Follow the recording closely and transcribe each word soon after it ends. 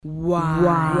White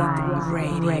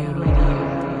Radio.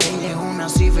 Ella es una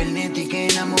cibernética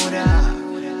enamorada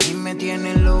y me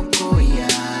tiene loco ya.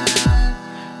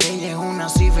 Ella es una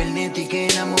cibernética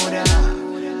enamorada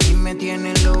y me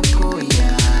tiene loco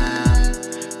ya.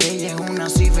 Ella es una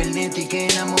cibernética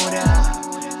enamorada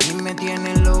y me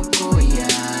tiene loco ya.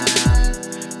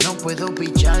 No puedo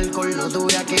pichar con lo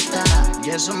dura que está,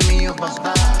 ya eso es mío,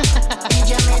 papá.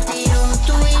 Ella me tiró un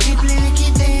tweet, triple le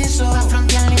quité eso, a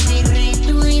frontearle di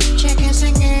retweet, cheques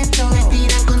en esto, me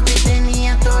tiran con tu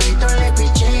tenía todito le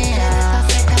pichea,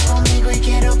 está fresca conmigo y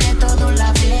quiero que todos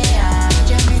la vean.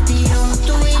 Ella me tiró un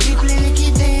tweet, triple le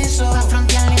quité eso, a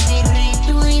frontearle di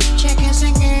retweet, cheques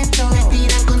en esto, me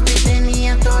tiran con tu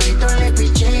tenía todito le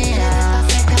pichea,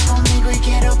 está fresca conmigo y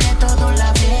quiero que todos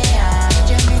la vean.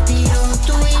 Ella me tiró un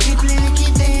tweet, triple le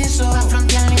quité eso, a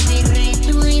frontearle di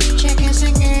retweet, cheques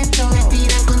en esto, me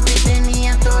tiran con tu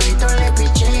tenía todito le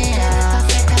pichea, está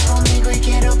fresca conmigo y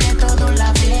quiero que todos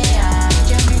la vean.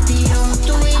 Ella me tiró un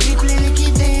tweet, triple le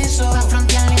quité eso, a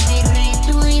frontearle di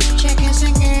retweet, cheques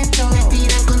en esto, me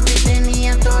tiran con tu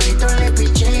tenía todito le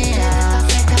pichea, está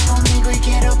fresca conmigo y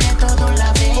quiero que todos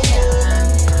la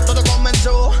vean. Todo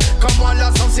comenzó como a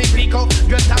las 11 y pico.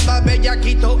 Yo estaba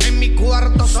bellaquito en mi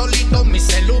cuarto solito. Mi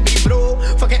celu vibró,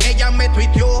 fue que ella me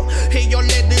tuiteó y yo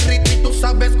le di retweet. Tú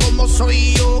sabes cómo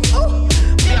soy yo.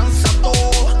 Piensa tú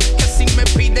que si me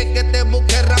pide que te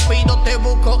busque rápido, te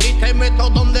busco y te meto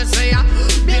donde sea.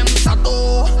 Piensa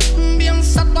tú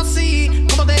así,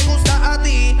 como te gusta a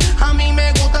ti. A mí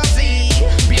me gusta así.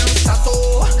 Piensa tú,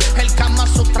 el Kama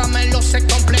Sutra me lo sé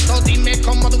completo. Dime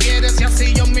cómo tú quieres y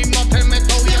así yo mismo te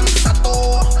meto. Piensa tú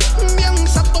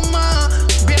más,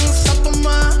 piensa tú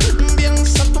más,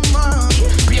 piensa tú más.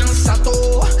 Piensa tú,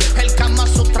 el Kama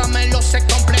Sutra me lo sé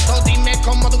completo. Dime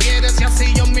cómo tú quieres y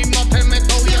así yo mismo te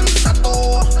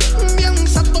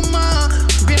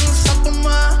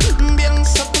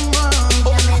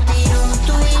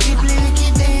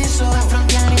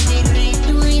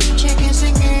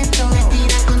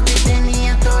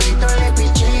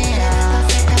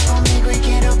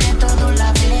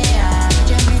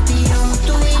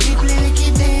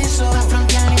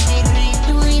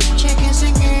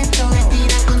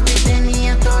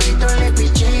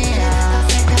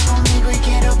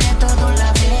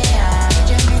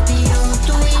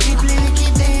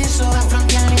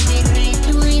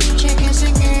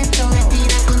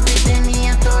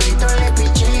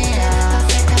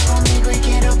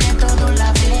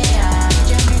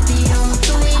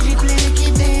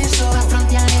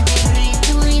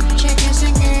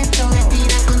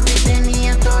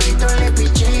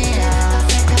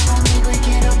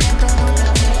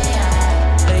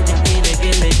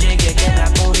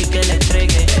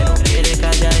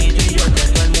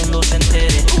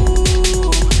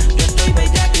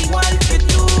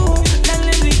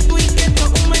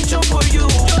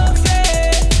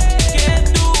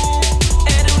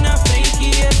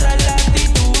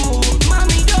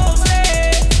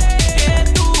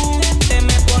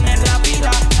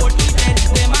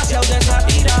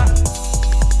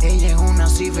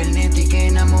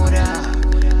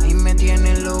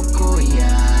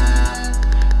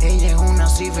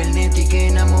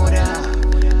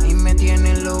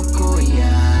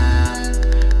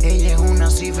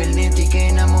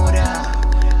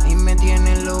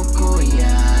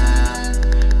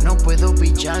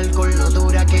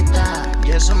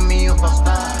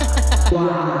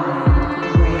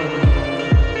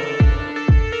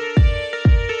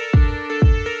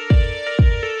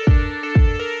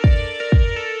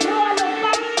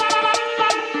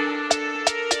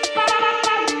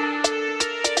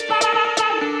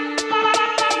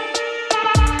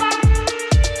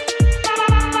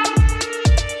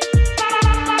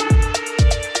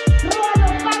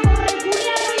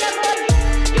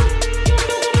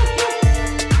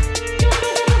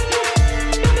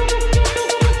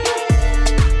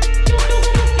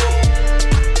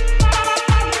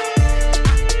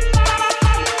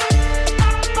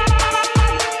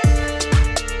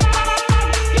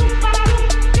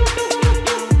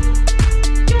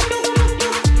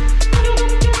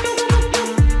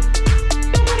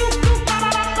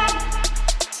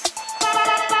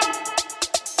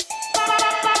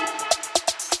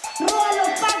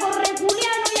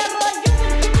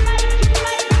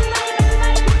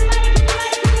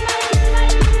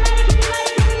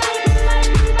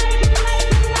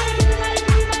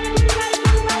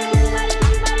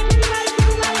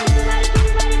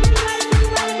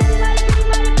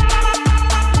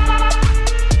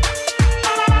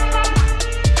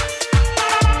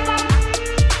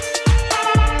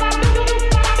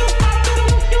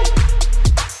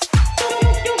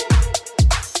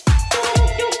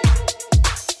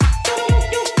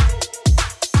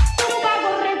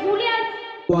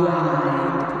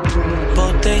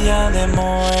de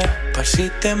Moe, pa'l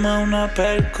sistema una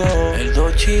perco. El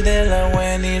Dochi de la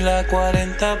Wen y la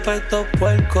 40 petos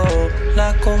puerco.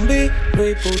 La combi,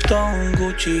 Louis Vuitton,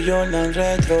 Gucci, Jordan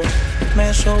retro.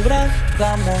 Me sobran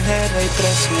las mujeres y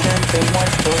presidentes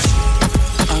muertos.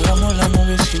 Hagamos la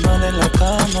movie encima de la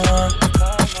cama.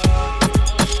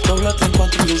 Dóblate en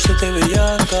 4 y lucete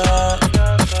bellaca.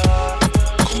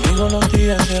 Conmigo los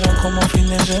días serán como fin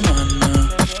de semana.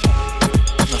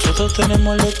 Nosotros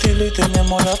tenemos el estilo y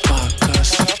tenemos las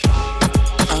pacas.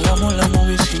 Hagamos la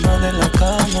movie encima de la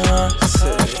cama.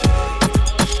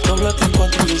 Dóblate en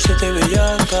 4 y lucete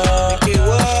bellaca.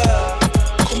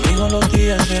 Conmigo los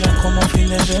días serán como fin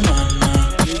de semana.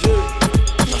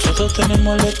 Nosotros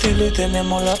tenemos el estilo y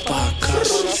tenemos las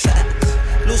pacas.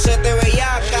 Lucete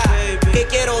bellaca, que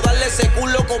quiero darle ese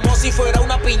culo como si fuera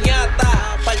una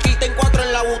piñata. Partirte en 4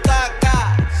 en la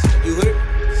butaca.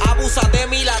 Abusa de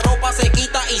mí, la ropa se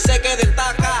quita y se queda en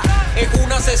taca. Es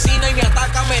una asesina y me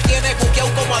ataca, me tiene cuqueado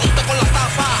como adicto con la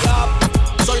tapa.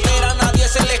 Soltera, nadie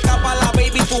se le escapa. La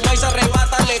baby fuma y se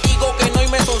arrebata. Le digo que no y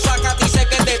me sonsaca. Dice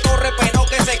que es de torre, pero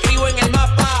que se escribe en el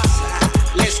mapa.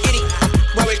 Let's get it.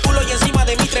 Mueve el culo y encima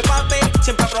de mi trepate.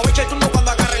 Siempre aprovecha el turno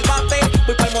cuando agarra el bate.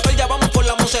 Voy pa'l motel, ya vamos por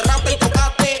la Monserrate y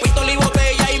tocate. Pistola y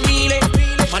botella y miles.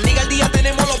 Maniga el día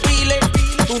tenemos los piles.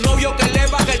 Tu novio que le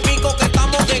baja el pico, que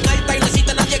estamos en alta y no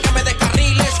existe nadie que me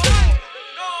descarriles.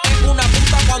 Es una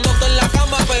puta cuando estoy en la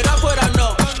cama, pero afuera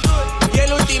no. Y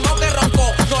el último que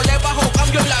roncó, no le bajo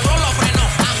cambio en la rola, freno.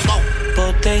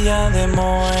 Botella de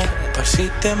Moe, pa'l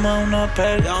sistema una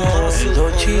perco. El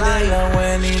Dochi de la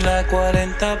Wen y la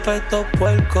 40 petos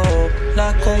puerco.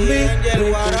 La combi,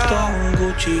 Louis Vuitton,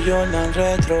 Gucci, Jordan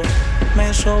retro.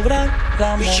 Me sobran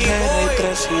las mujeres y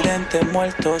presidentes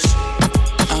muertos.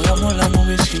 Hagamos la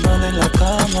movie encima de la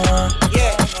cama.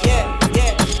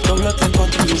 Dóblate en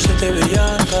 4 y lucete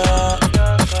bellaca.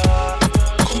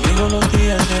 Conmigo los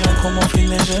días serán como fin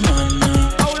de semana.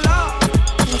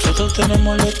 Nosotros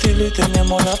tenemos el estilo y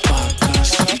tenemos las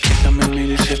pacas. Ella me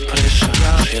mira y se expresa.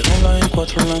 Se dobla en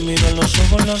 4, la miro a los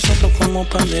ojos, la saco como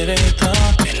pandereta.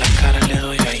 En la cara le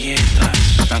doy galletas.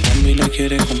 La combi la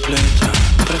quiere completa.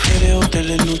 Prefiere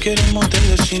hoteles, no quiere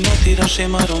moteles, sino tirarse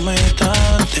marometa.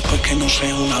 Después que no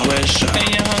sea una versa.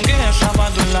 Ella janguea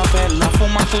sábado en la perla.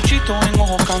 Fuma puchito en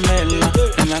ojos candela.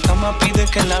 En la cama pide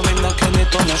que la venda quede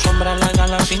toda la sombra larga a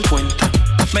las 50.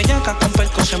 Bellaca con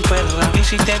percos en perra. Y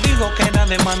si te digo que era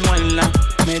de Manuela,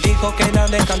 me dijo que era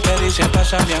de Cantera y se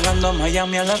pasa viajando a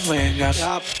Miami, a Las Vegas.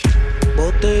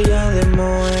 Botella de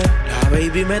Moe, la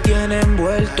baby me tiene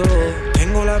envuelto.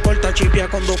 Tengo la corta chipia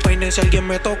con 2 peines, si alguien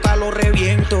me toca lo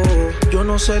reviento. Yo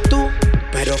no sé tú,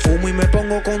 pero fumo y me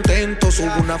pongo contento.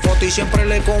 Subo una foto y siempre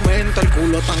le comento. El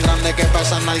culo tan grande que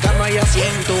pasa nalga, no hay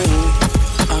asiento.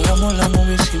 Hagamos la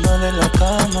movie encima de la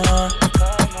cama.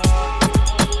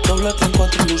 Dóblate en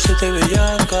 4 y lucete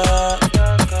bellaca.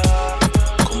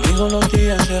 Conmigo los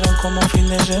días serán como fin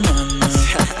de semana.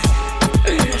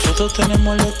 Nosotros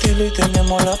tenemos el estilo y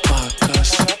tenemos las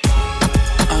pacas.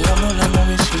 Hagamos la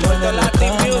movie encima de la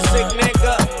cama.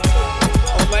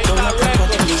 Dóblate en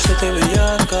 4 y lucete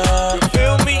bellaca.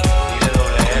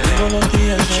 Conmigo los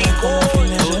días serán como fin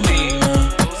de semana.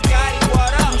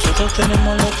 Nosotros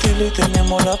tenemos el estilo y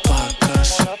tenemos las pacas.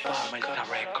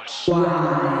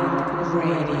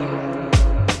 Radio.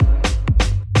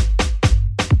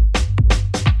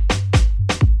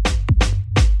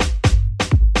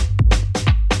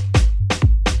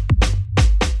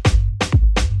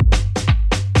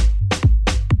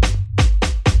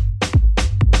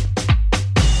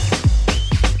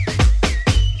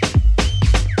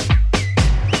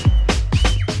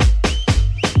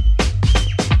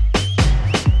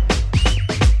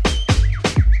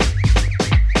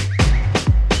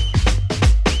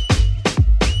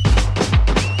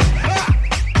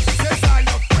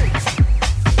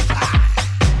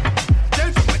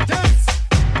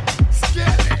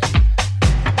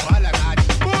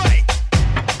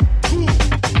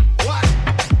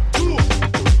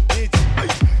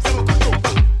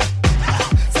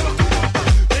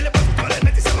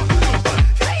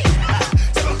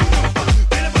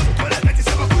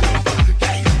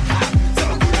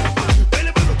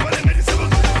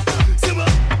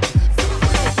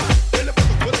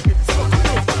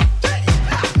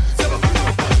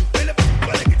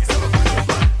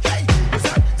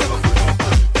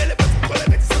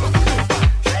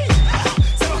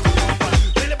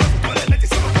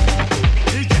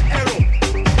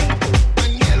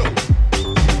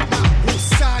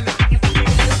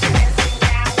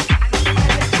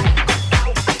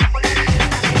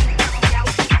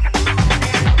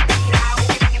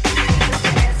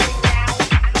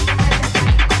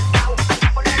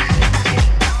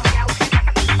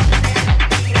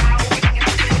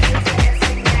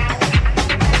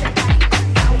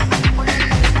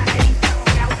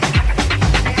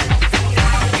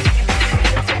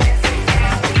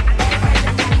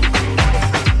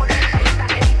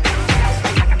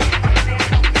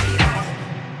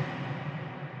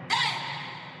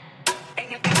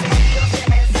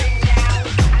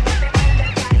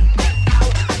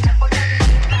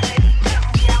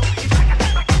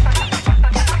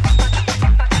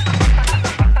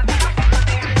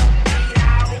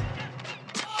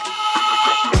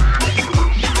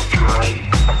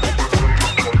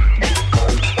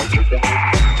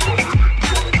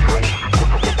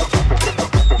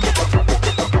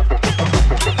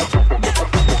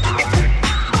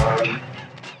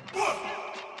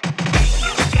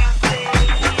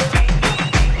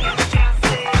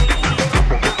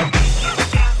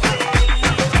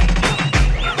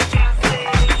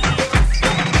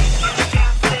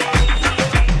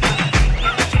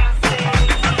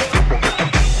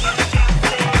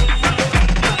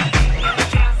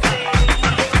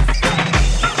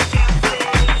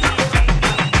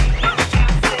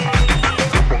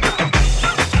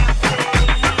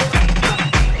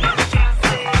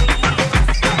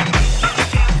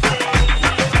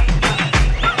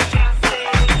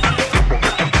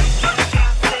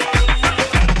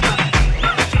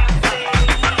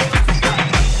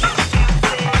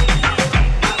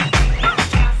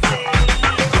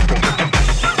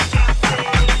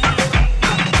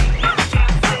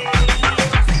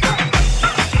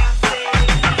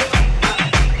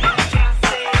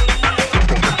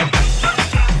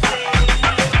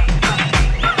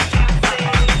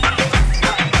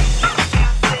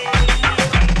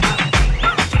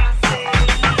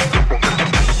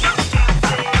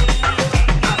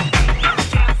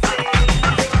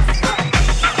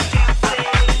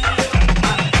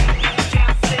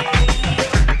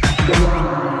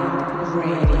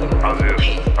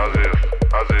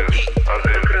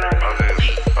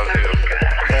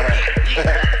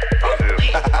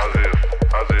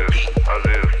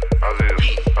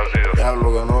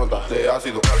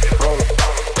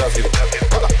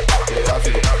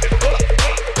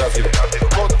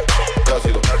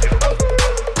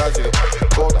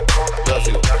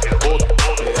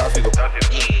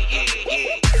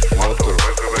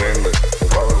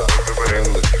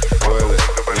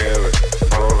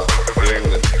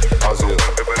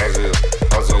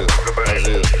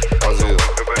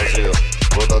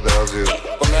 ácido.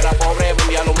 Cuando era pobre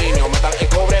vendía aluminio, metal y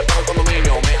cobre para el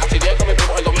condominio. Me acidié con mi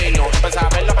primo el dominio. Empecé a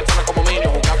ver las personas como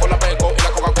niños, jugar con la Peco y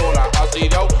la Coca-Cola.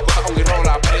 Acidió, gusta con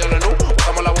guirrola, perdido en el nu,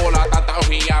 usamos la bola. Tanta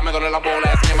orgía, me duele la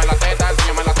bola. Enséñame la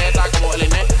teta, como el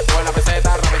Inés. Coge la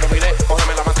peseta, rápido miré,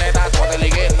 cógeme la maceta. Tú te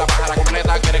ligué, la pájara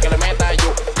completa. Quiere que le meta,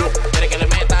 yo, quiere que le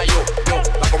meta, yo.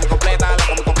 La como completa,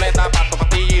 pasto,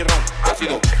 pastilla y ron.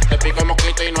 Ácido, te pico el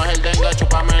mosquito y no es el dengue.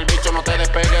 Chúpame el bicho, no te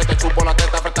despegues. Te chupo la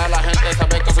teta, frente a la gente.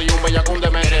 Sabes que soy un bellacún de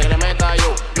mente. Que le meta,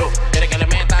 yo, quiere que le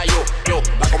meta, yo.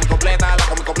 La como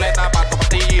completa, pasto,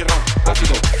 pastilla y ron.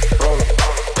 Ácido, rola,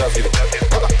 ácido, ácido,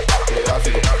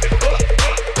 ácido,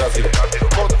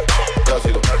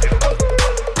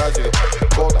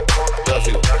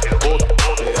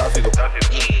 ácido,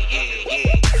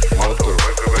 monstruo,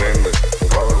 prende,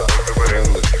 rola,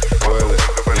 prende, huele,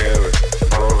 nieve,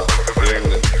 rola,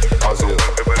 prende, ácido,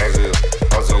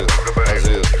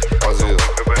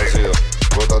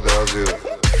 gotas de ácido.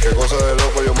 Qué cosa de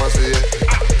loco yo me acidé.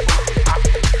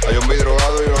 Hay un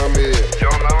drogado y no envidié.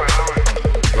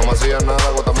 No me hacían nada,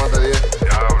 gotas más de 10.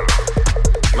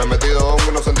 Me he metido hongo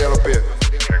y no sentía los pies.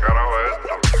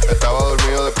 Estaba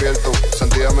dormido despierto,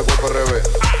 sentía mi cuerpo al revés.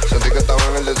 Sentí que estaba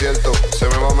en el desierto, se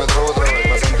me va a metro otra vez.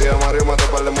 Me sentía Mario, maté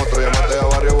par de monstruos. Llamaste a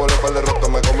barrio, volé par de rostros.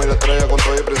 Me comí la estrella con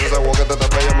todo y princesa guaquete, esta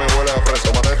bella me huele a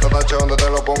fresa. Maté esta tacha donde te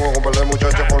lo pongo, con par de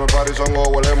muchachos por el party songo.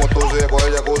 Huelemos tusi, de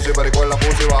coger jacuzzi, perico en la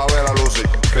pussy, vas a ver a Lucy.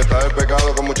 Fiesta del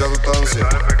pecado con mucha sustancia.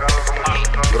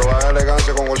 Droga de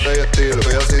elegancia con golpe y estilo.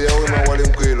 Estoy así de hoy y me huele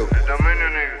un kilo.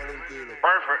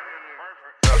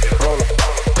 Rola,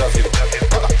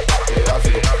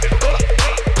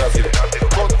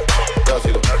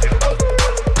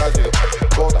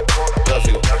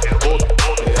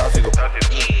 ácido, ácido,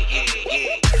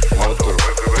 monstruo,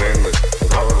 prende,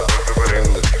 rola,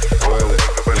 prende, huele,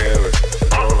 nieve,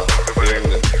 rola,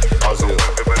 prende, ácido,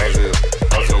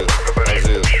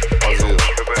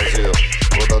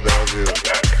 gotas de ácido.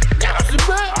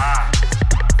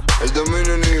 El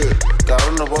dominio nigga,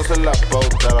 cabrón, no puedo hacer la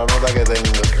pauta, la nota que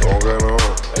tengo. ¿Cómo que no?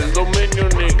 El dominio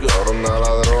nigga. Cabrón, nada la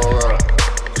droga.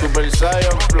 Super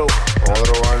Saiyan Flow. Vamos a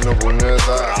drogarnos,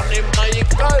 puñeta.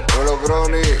 Nuelo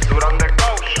Crony.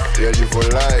 TLG for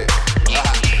life.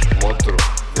 Monstruo.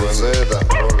 Buenzeta.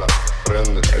 Rola.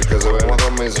 Prende. El que se ve más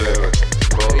dormir se ve.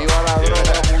 Viva la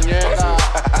droga, puñeta.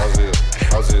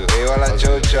 Ácido. Viva la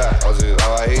chocha. Ácido. La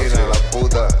vagina, la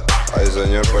puta. Ay,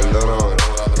 señor, perdóname.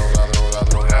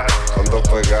 Tantos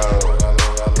pecados.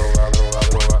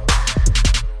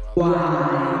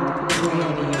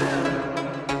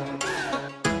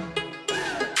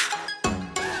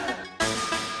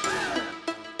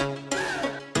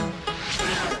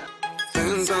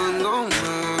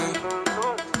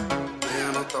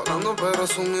 Pero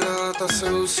su mirada está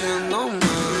seduciéndome.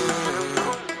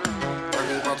 Está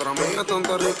con 4 amigas,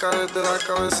 tanta rica desde la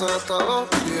cabeza hasta los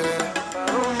pies.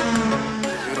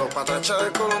 Tiro pa' tacha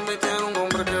de Colombia y tiene un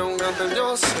hombre que es un gante,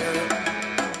 yo sé.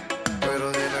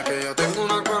 Pero dile que yo tengo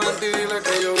una 40 y dile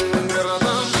que yo vivo en guerra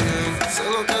también. Sé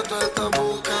lo que tú estás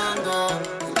buscando,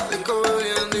 en la disco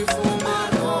bebiendo y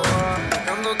fumando.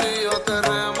 Buscándote y yo te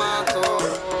remato,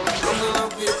 cuando la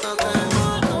pista te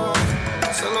mato.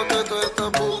 Sé lo que tú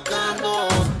estás buscando,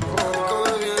 rico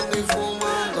bebiendo y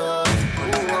fumando.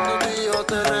 Buscándote y yo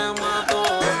te remato,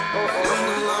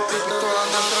 cuando la pista toda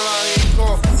dentro de la disco.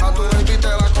 A tu baby te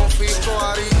la confisco,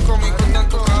 arisco. Mi cuenta en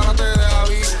tu cara te deja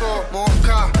visco.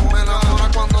 Mosca, me enamora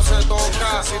cuando se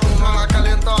toca. Si tú no la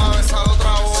calientas va a besar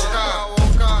otra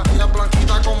boca. Ella es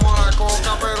blanquita como la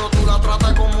coca, pero tú la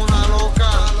tratas como una loca.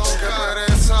 Qué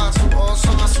pereza, sus ojos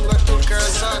son azules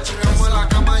turquesa. Chingamos en la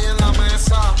cama y en la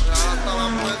mesa, hasta la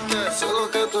muerte. Sé lo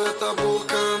que tú estás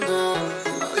buscando,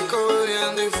 en la disco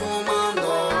bebiendo y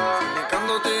fumando.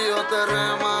 Buscándote y yo te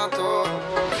remato,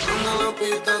 cuando la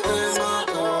pista te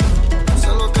mato. Sé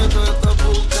lo que tú estás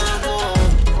buscando,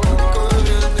 en la disco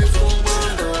bebiendo y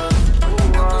fumando.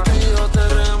 Buscándote y yo te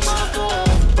remato,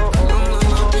 cuando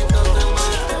la pista te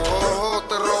mato. Ojo,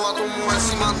 te roba tu mujer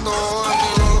si mató.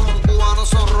 Los cubanos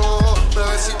son rojos,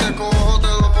 bebé si te cojo te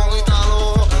lo pongo y te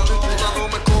alojo. Tu puta no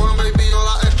me cogen, baby, yo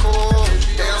la escojo.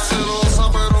 Ella es celosa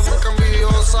pero nunca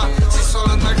envidiosa. Si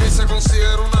solo es negra y se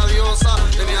considera una diosa.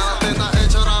 Tenía las tetas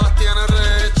hechas, ahora las tiene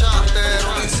rehechas. Antes era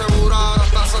una insegura, ahora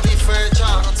está satisfecha.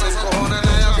 6 cojones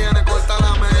ella tiene corta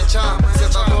la mecha. Se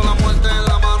tatuó la muerte en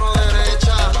la mano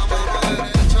derecha.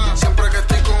 Siempre que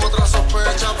estoy con otra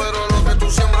sospecha, pero lo que tú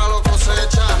siembras lo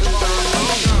cosechas.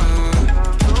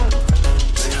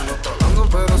 Ella no está hablando,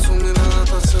 pero su mirada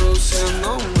está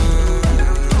seduciéndome.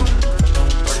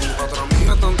 Está con 4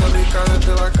 amigas, tanta rica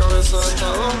desde la cabeza hasta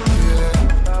los pies.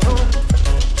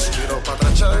 Tiro pa'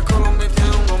 trachar de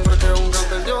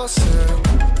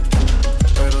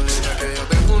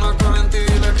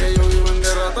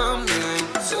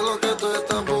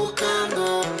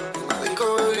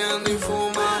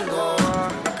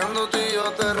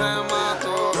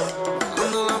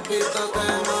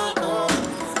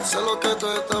sé lo que tú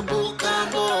estás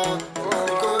buscando.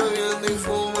 Rico bebiendo y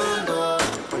fumando.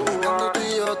 Cuando tú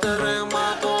y yo te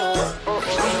remato.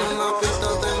 Cuando en la pista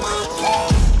te mato.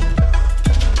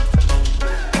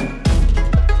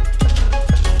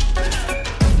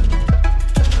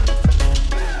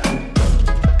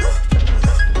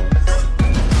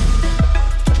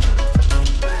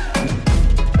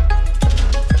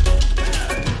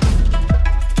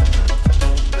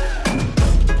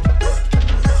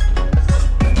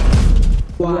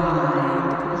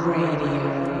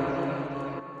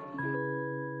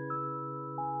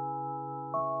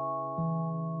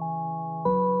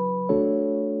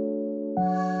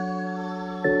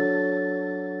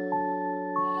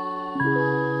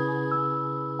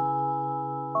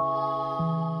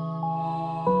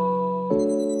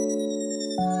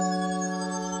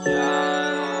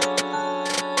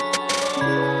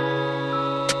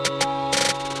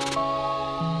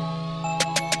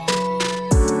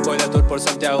 Voy de tour por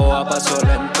Santiago a paso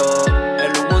lento.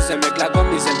 El humo se mezcla con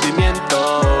mis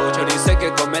sentimientos. Yo ni sé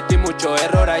que cometí mucho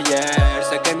error ayer.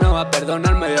 Sé que no va a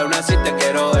perdonarme y aún así te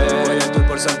quiero ver. Voy de tour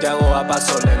por Santiago a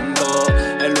paso lento.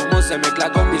 El humo se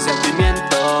mezcla con mis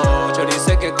sentimientos. Yo ni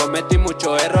sé que cometí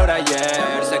mucho error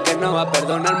ayer. Sé que no va a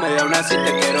perdonarme y aún así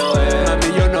te quiero ver.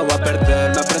 Mami, yo no voy a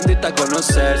perder, me aprendiste a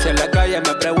conocer. Si en la calle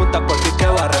me preguntan por ti, ¿qué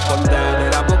voy a responder?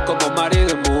 Éramos como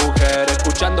marido y mujer,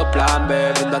 escuchando Plan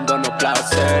B, brindándonos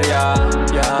placer, ya,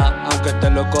 ya. Aunque esté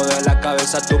loco de la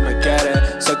cabeza, tú me quieres,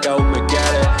 sé que aún me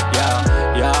quieres, ya,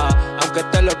 ya. Aunque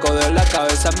esté loco de la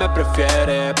cabeza, me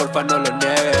prefieres, porfa no lo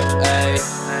niegues, ey.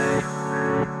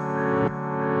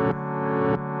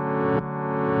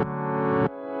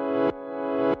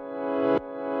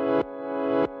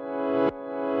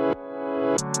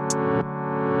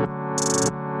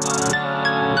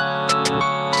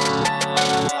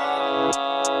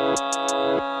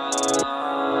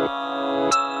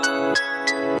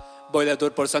 Voy de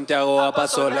tour por Santiago a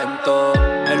paso lento.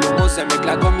 El humo se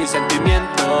mezcla con mis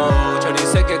sentimientos. Yo ni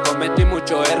sé que cometí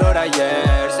mucho error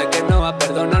ayer. Sé que no va a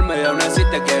perdonarme y aún así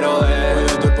te quiero ver. Voy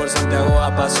de tour por Santiago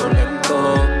a paso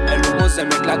lento. El humo se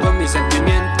mezcla con mis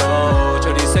sentimientos.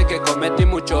 Yo ni sé que cometí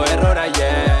mucho error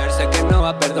ayer. Sé que no va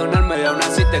a perdonarme y aún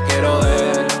así te quiero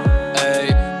ver.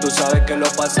 Ey, tú sabes que lo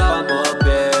pasábamos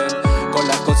bien. Con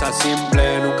las cosas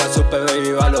simples, nunca supe,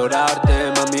 baby,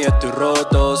 valorarte. Mami, estoy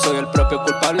roto, soy el propio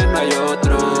culpable, no hay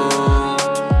otro.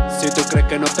 Si tú crees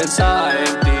que no pensaba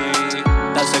en ti,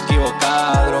 estás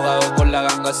equivocada. Drogado con la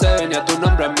ganga, se venía tu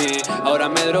nombre a mí. Ahora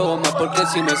me drogo más porque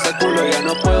sin ese culo ya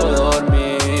no puedo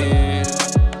dormir.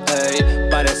 Ey,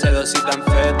 parece dosita en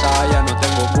feta, ya no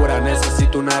tengo cura,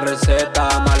 necesito una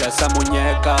receta. Mala esa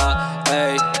muñeca,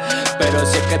 ey, pero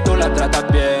si es que tú la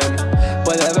tratas bien,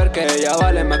 puedes ver que ella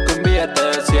vale más que un billete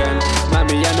de 100.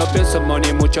 Mami, ya no pienso en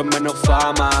money, mucho menos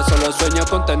fama. Solo sueño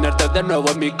con tenerte de nuevo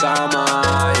en mi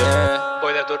cama, yeah.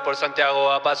 Voy de tour por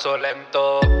Santiago a paso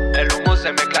lento. El humo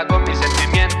se mezcla con mis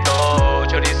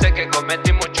sentimientos. Yo ni sé que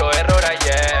cometí mucho error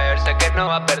ayer. Sé que no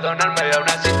va a perdonarme y aún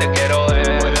así te quiero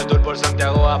ver. Voy de tour por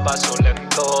Santiago a paso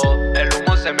lento. El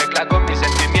humo se mezcla con mis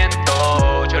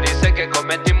sentimientos. Yo ni sé que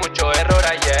cometí mucho error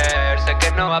ayer. Sé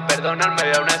que no va a perdonarme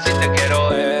y aún así te quiero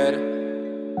ver.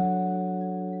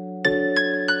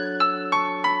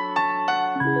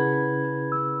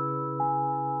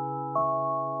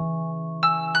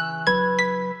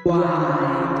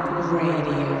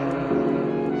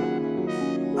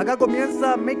 Acá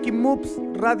comienza Making Moves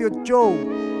Radio Show,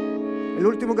 el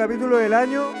último capítulo del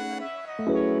año.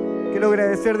 Quiero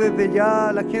agradecer desde ya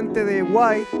a la gente de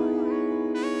White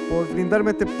por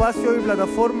brindarme este espacio y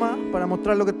plataforma para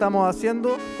mostrar lo que estamos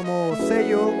haciendo como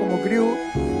sello, como crew.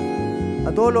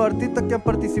 A todos los artistas que han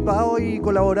participado y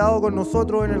colaborado con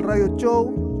nosotros en el Radio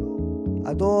Show.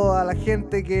 A toda la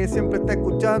gente que siempre está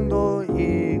escuchando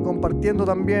y compartiendo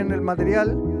también el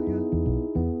material.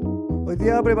 Hoy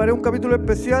día preparé un capítulo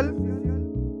especial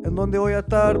en donde voy a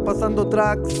estar pasando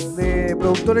tracks de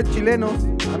productores chilenos,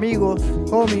 amigos,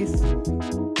 homies.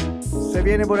 Se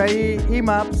viene por ahí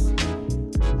IMAPS,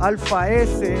 Alpha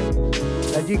S,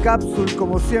 la G-Capsule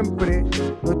como siempre,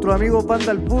 nuestro amigo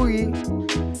Vandal Boogie,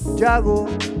 Yago,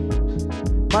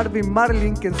 Marvin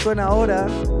Marlin, quien suena ahora.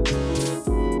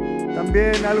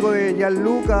 También algo de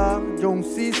Gianluca, John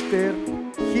Sister,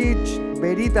 Hitch,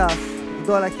 Veritas, y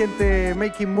toda la gente de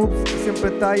Making Moves que siempre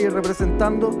está ahí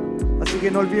representando. Así que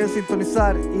no olviden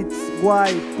sintonizar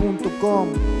itswhy.com.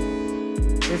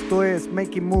 Esto es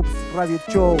Making Moves Radio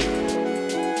Show.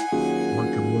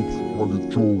 Making Moves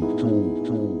Radio Show.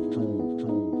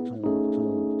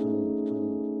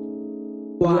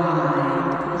 Wide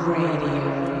Radio.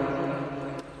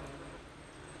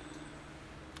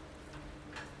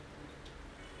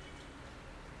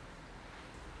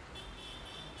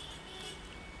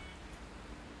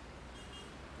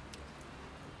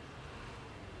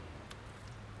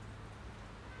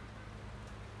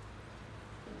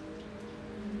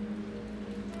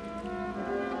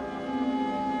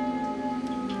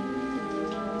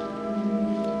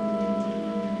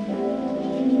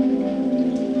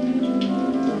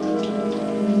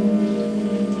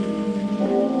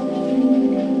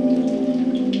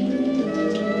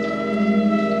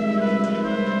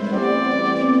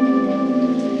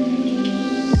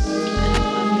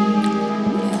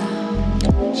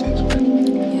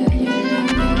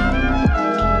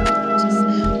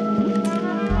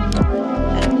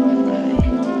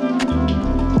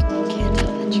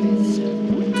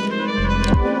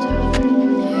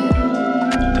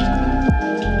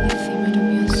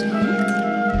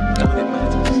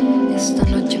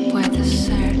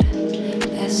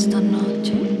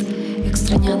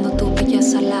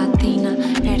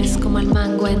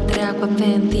 mango entre agua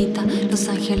bendita. Los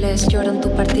ángeles lloran tu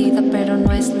partida, pero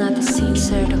no es nada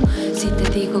sincero. Si te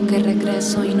digo que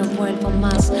regreso y no vuelvo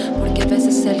más, porque a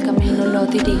veces el camino lo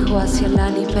dirijo hacia la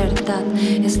libertad.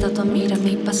 Estatua,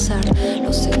 mírame y pasar,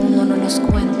 los segundos no los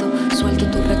cuento. Suelto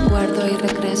tu recuerdo y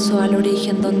regreso al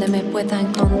origen donde me pueda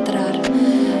encontrar.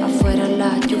 Afuera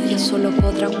la lluvia solo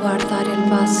podrá guardar el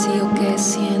vacío que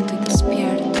siento y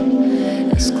despierto.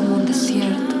 Es como un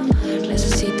desierto,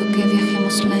 necesito que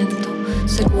viajemos lento.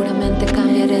 Seguramente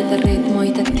cambiaré de ritmo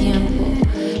y de tiempo.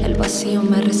 El vacío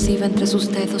me recibe entre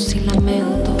sus dedos y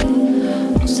lamento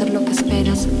no ser lo que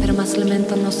esperas, pero más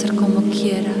lamento no ser como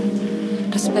quiera.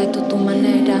 Respeto tu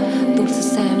manera,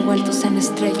 dulces envueltos en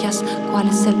estrellas. ¿Cuál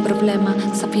es el problema?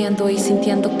 Sabiendo y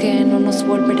sintiendo que no nos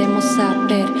volveremos a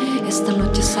ver. Esta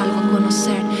noche salgo a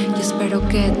conocer y espero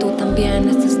que tú también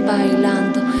estés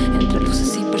bailando entre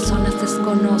luces y personas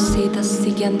desconocidas,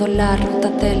 siguiendo la ruta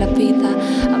de la vida,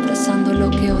 abrazando lo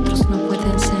que otros no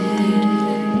pueden sentir.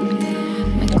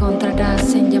 Me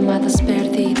encontrarás en llamadas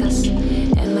perdidas,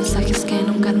 en mensajes que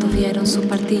nunca tuvieron su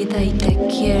partida. Y te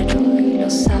quiero y lo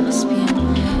sabes bien.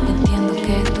 Entiendo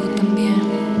que tú también.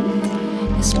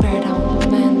 Espera un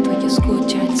momento y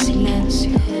escucha el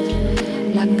silencio,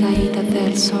 la caída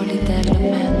del sol y del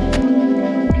lamento,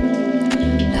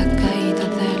 la caída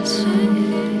del sol.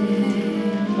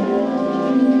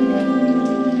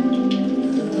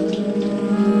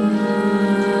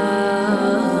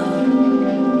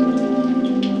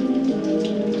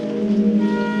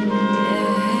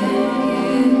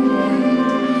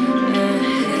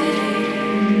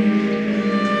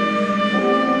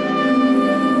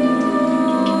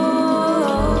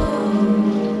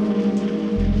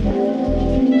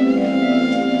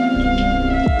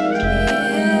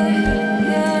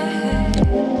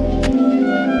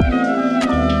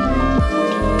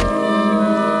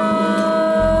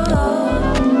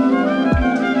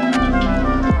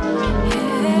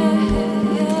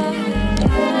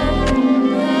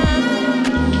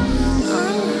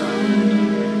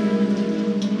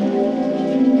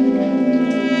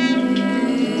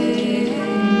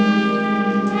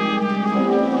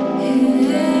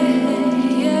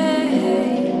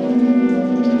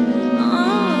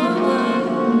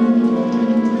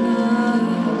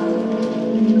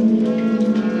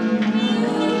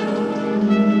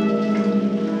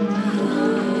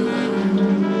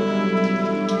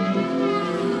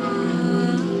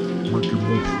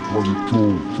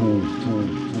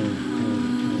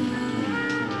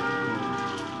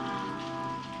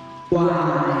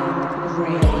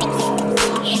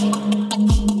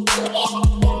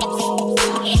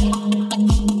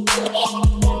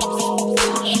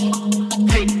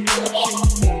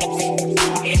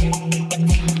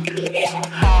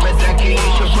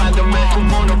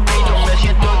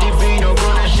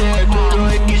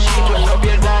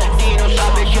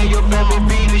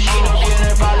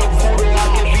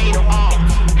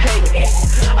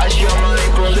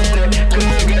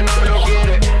 Cree que no lo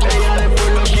quiere, ella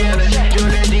después lo quiere. Yo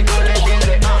le digo le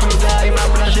quiere, fruta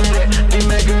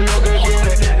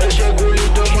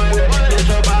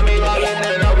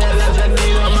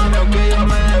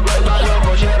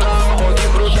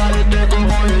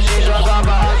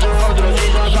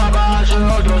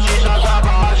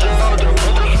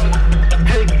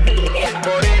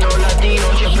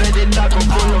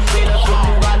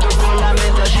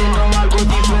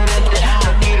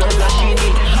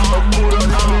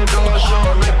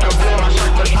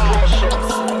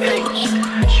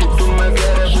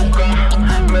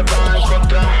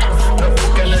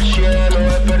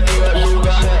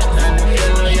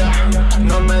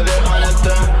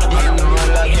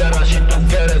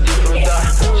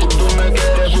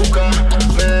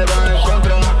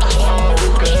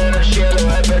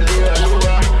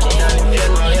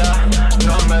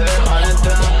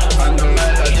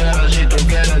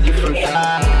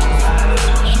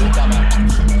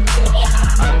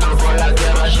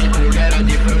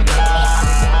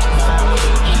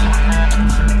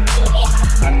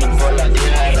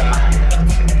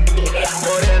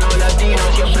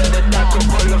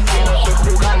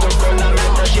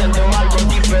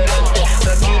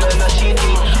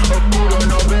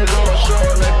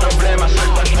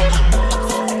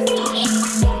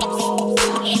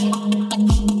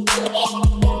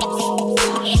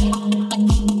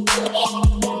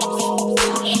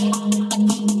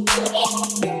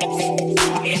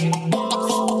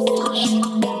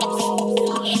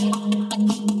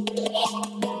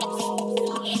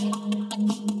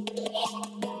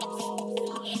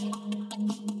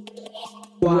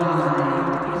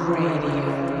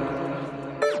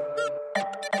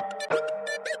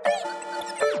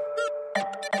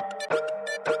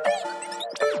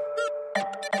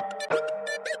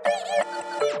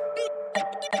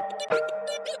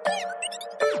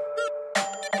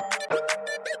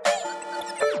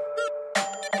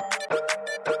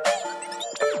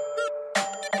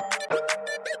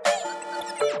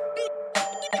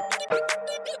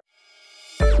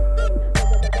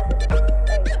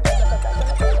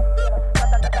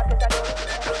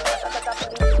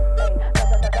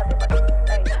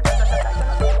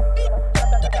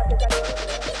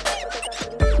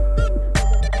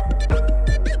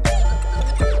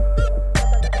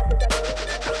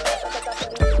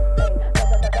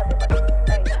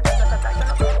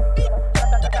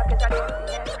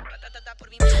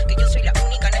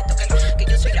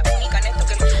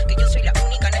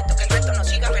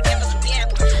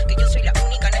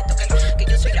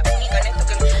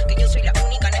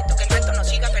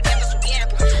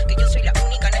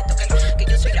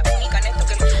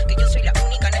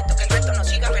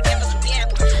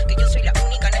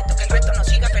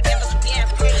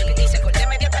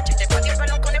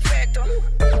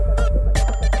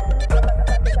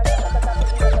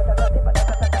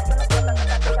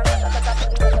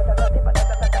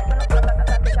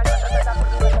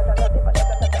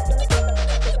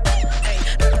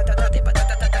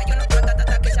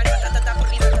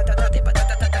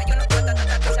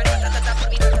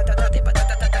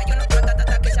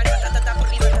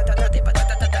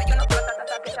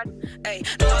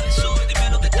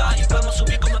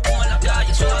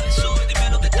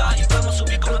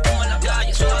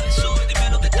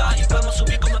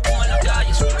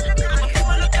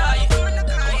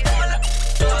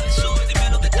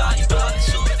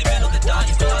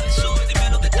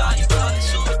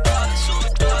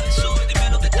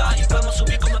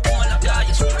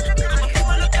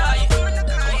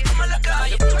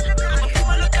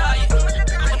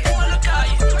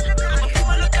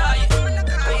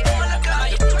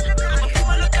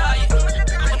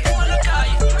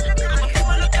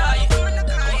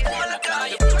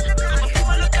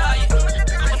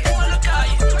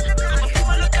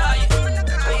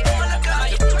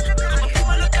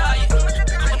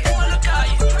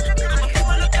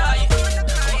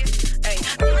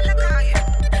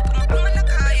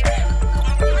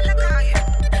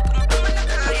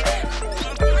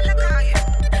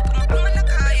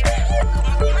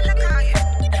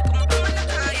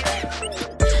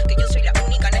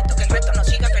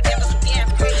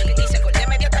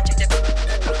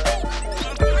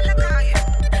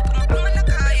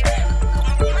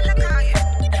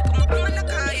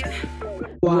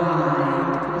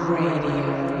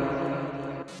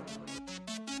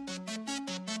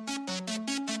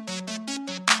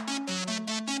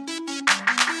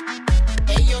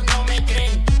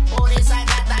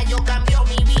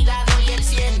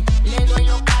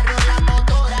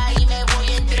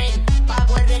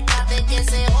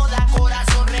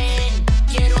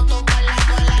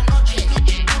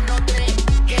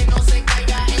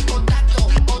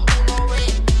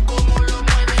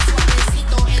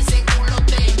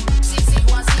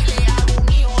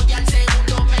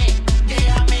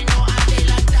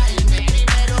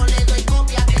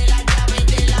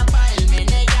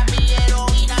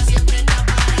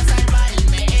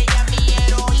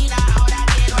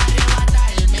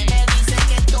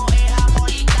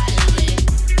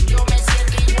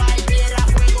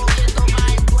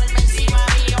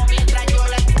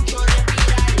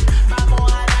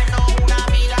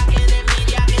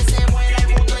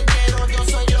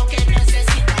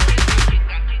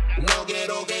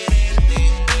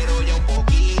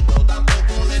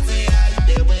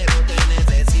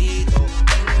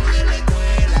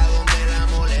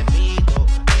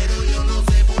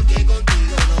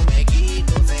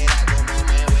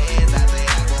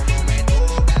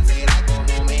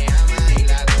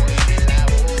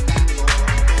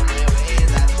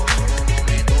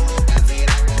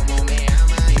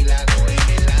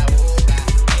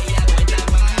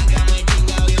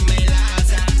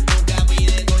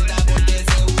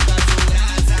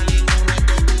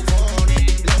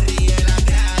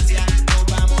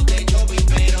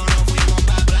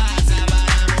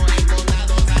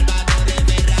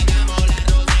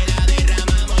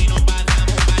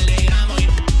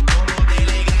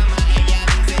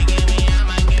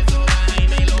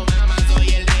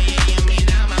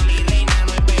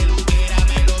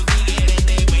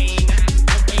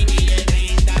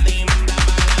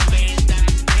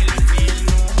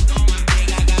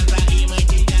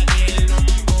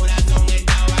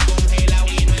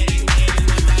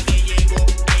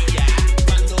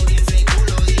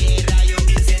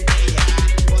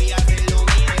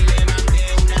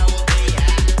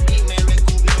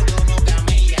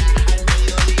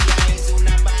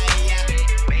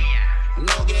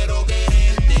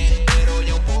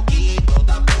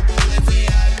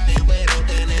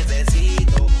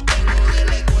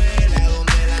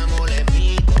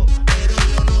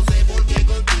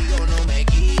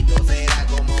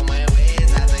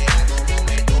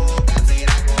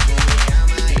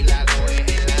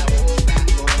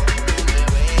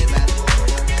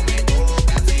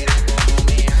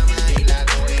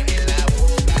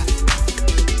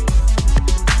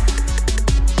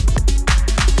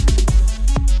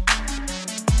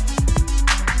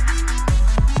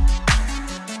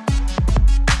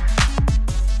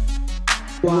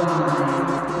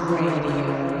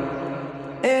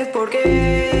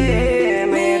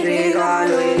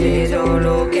eso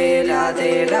lo que la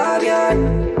hace rabiar.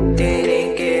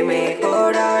 Tienen que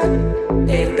mejorar,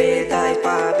 empezar a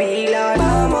espabilar.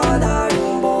 Vamos a dar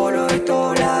un bolo y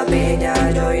toda la peña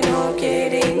hoy no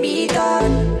quiere invitar.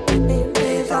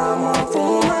 Empezamos a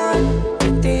fumar,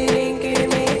 tienen que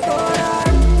mejorar.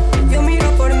 Yo miro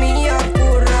por mí a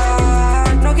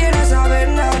currar, no quiero saber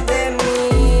nada de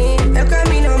mí. El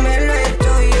camino me lo he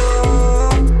hecho yo.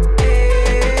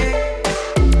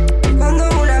 Cuando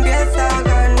una empieza a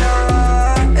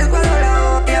ganar, es cuando la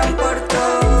odian por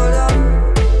todo.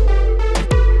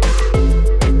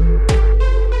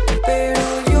 Pero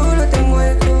yo lo tengo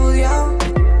estudiado,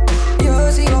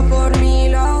 yo sigo por mi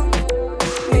lado.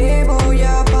 Me voy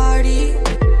a París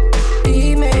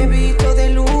y me visto de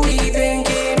Louis. Ven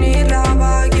quién es la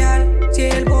vagueal, si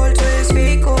el bolso es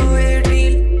fake o es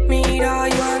real. Mira,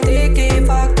 yo antes que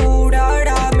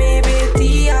facturara me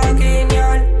vestía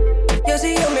genial. Yo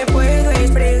sí yo me puedo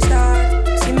expresar,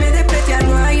 si me desprecian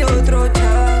no hay otro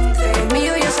chance. Los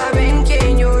míos ya saben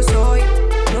quién yo soy,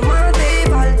 no me hace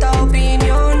falta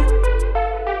opinión.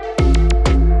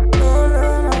 No,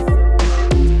 no, no,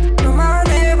 no me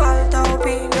hace falta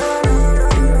opinión.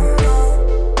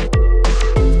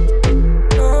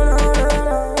 No, no, no,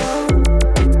 no,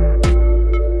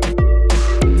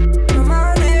 no me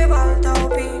hace falta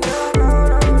opinión. No,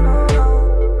 no, no, no.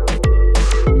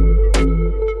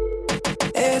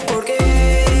 Es porque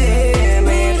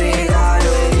me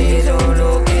regalo eso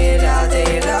lo que la hace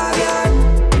rabiar.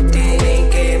 Tienen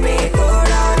que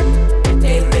mejorar,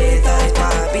 empezar a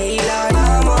espabilar.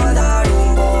 Vamos a dar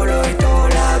un bolo y toda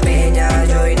la peña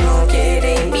hoy no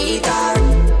quiere invitar.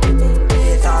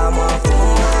 Empezamos a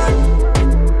fumar.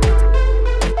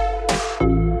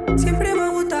 Siempre me ha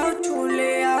gustado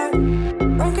chulear,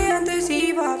 aunque antes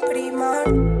iba a primar.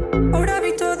 Ahora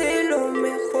visto de lo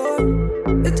mejor,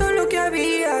 esto es lo que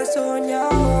había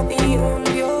soñado. Y un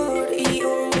Dior, y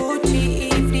un Gucci,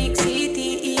 y Freak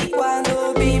City. Y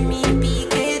cuando ve mi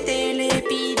piquete le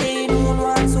piden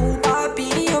uno a su papi.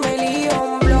 Yo me lío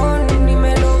un blon y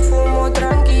me lo fumo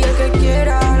tranqui. El que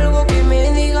quiera algo que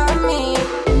me diga a mí,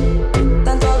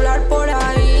 tanto hablar por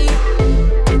ahí,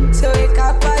 soy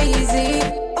capaz y sí.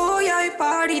 Hoy hay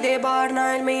party de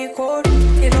Barna, el mejor,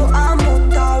 que lo ha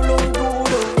montado lo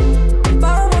duro.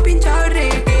 Vamos a pinchar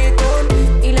reggaetón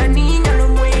y las niñas lo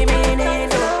mueven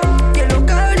eso. Y el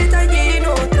local está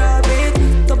lleno otra vez,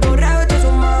 todo borrado, todo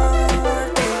su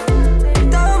martes.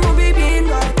 Estamos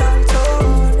viviendo hasta el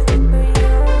sol.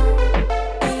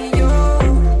 Y yo,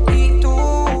 y tú,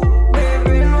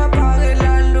 bebé, no apagues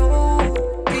la luz.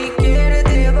 Si quieres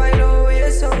te bailo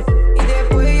eso, y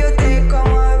después yo te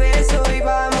como a beso. Y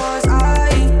vamos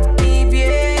ahí, y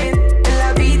bien, en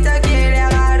la pista quiere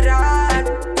agarrar.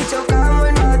 Y chocamos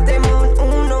y nos hacemos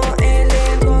uno, el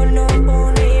ego nos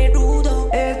pone rudo.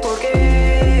 Es porque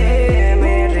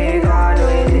me regalo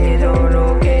eso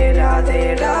lo que la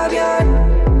hace rabiar.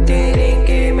 Tienen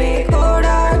que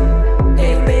mejorar,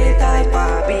 empezar a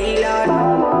espabilar.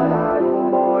 Vamos a dar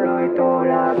un bolo y toda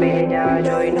la peña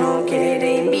hoy no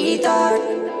quiere invitar.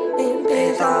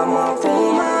 Empezamos a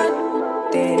fumar,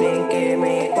 tienen que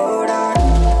mejorar.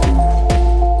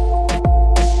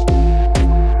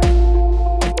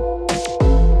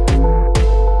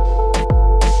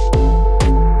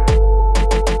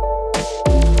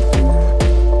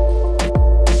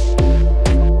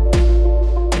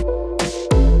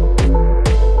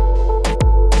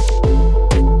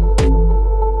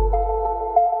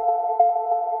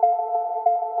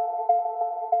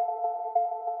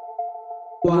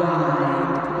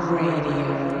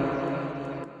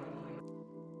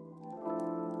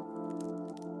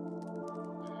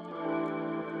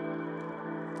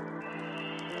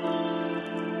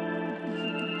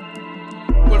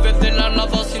 Vuelves de la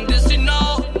nada sin decir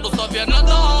nada, no sabía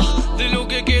nada de lo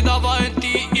que quedaba en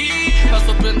ti. Me ha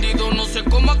sorprendido, no sé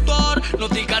cómo actuar, no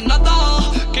digas nada,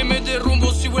 que me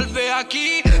derrumbo si vuelve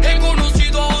aquí. He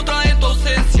conocido a otra en tu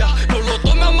ausencia, no lo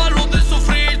tome a mal, lo de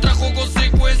sufrir trajo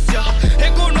consecuencias.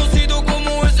 He conocido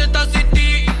cómo es estar sin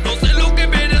ti, no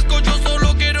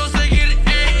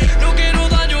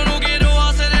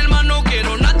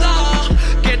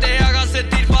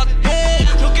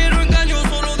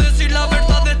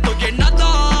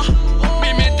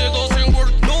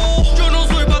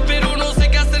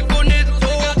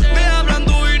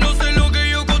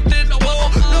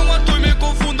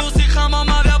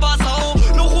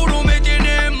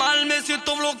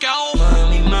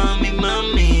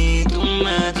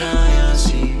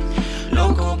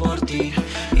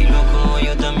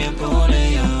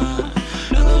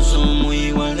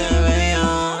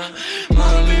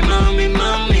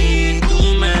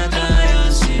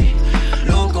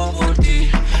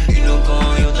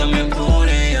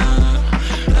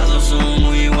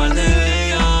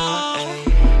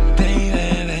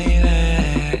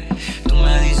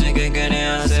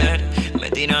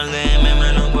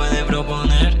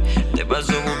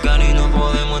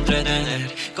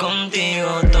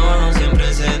Contigo todo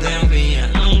siempre se desvía.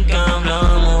 Nunca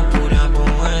hablamos pura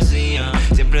poesía.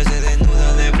 Siempre se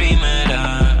desnuda de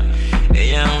primera.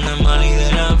 Ella es una mala y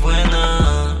de la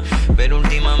buena, pero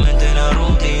últimamente la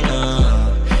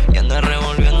rutina y anda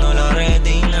revolviendo la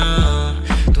retina.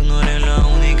 Tú no eres la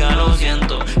única, lo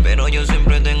siento, pero yo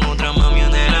siempre tengo otra mami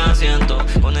en el asiento.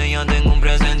 Con ella tengo un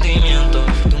presentimiento.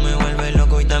 Tú me vuelves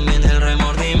loco y también el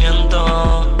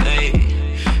remordimiento.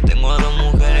 Hey, tengo a dos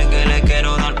mujeres que les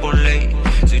quiero dar por ley.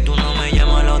 Si tú no me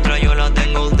llamas, la otra yo la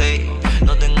tengo all day.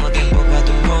 No tengo tiempo para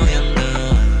tu jodienda.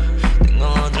 Tengo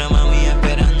otra mami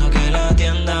esperando que la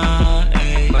atienda.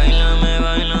 Hey,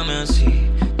 báilame así.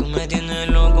 Tú me tienes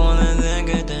loco desde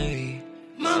que te vi.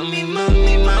 Mami,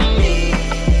 mami, mami,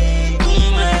 tú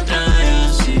me traes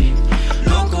así.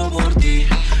 Loco por ti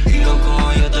y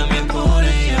loco yo también por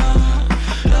ella.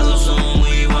 Las dos somos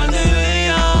muy igual de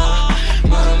bellas.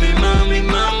 Mami, mami,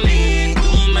 mami,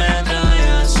 tú me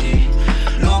traes así.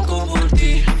 Loco por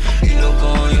ti y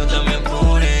loco yo también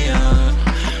por ella.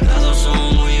 Las dos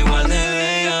somos muy igual de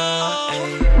bellas.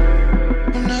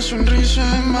 Una sonrisa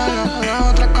es mala, la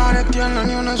otra cara es tierna,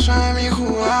 ni una sabe mi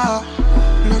jugada.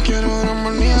 No quiero drama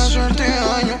ni hacerte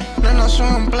daño. Nena, soy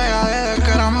un playa desde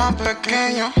que era más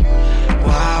pequeño.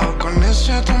 Wow, con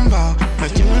ese tumbao me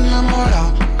tiene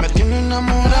enamorado, me tiene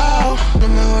enamorado. Lo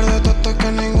mejor de todo es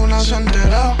que ninguna se ha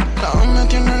enterado. Las dos me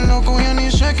tienen loco, ya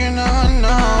ni sé quién ha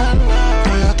ganado.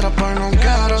 Estoy atrapado y no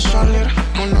quiero salir.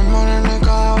 Una morena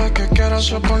cada vez que quiero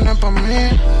se pone pa' mí.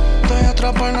 Estoy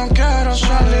atrapado y no quiero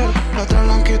salir. La otra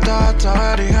blanquita está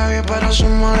very heavy, pero se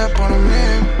muere por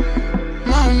mí.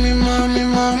 Mami, mami,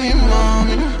 mami,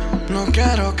 mami, no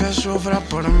quiero que sufra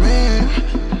por mí.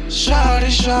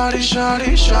 Sorry, sorry,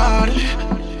 sorry, sorry,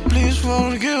 please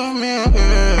forgive me.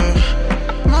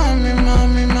 Mami,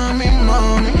 mami, mami,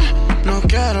 mami, no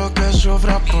quiero que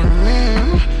sufra por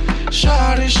mí.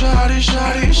 Sorry, sorry,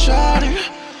 sorry, sorry,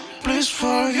 please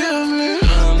forgive me.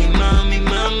 Mami, mami,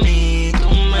 mami, tú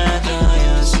me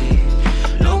traes así.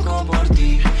 Loco por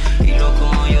ti y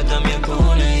loco yo también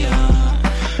por ella.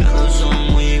 Las dos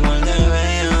son muy igual de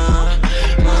bellas.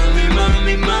 Mami,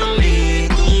 mami, mami,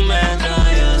 tú me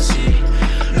traes así.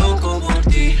 Loco por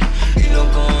ti y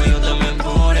loco yo también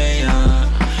por ella.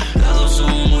 Las dos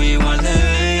son muy igual de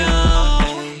bellas.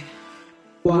 Hey.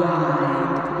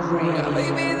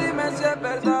 Baby, dime si es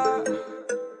verdad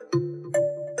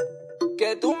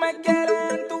que tú me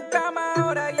quieres en tu cama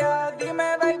ahora ya.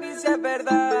 Dime, baby, si es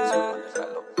verdad.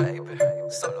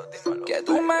 Solo dímelo. Que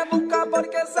tú me buscas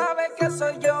porque sabes que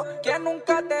soy yo quien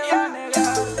nunca te va a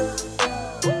negar.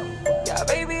 Ya,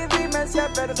 baby, dime si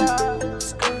es verdad.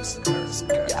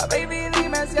 Ya, baby,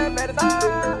 dime si es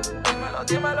verdad. Dímelo,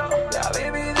 dímelo. Ya,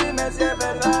 baby, dime si es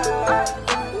verdad.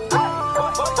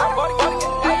 Porque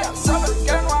ella sabe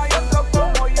que no hay otro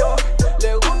como yo.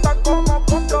 Le gusta como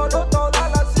controlo toda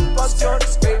la situación.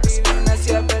 Baby, dime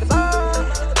si es verdad.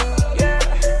 Yeah,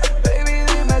 baby,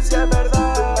 dime si es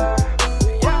verdad.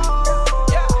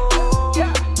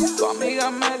 Tu amiga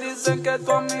me dice que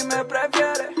tú a mí me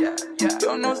prefieres.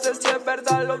 Yo no sé si es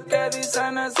verdad lo que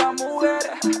dicen esas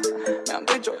mujeres. Me han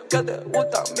dicho que te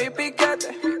gusta mi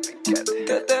piquete,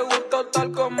 que te gusto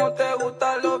tal como te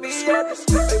gustan los billetes.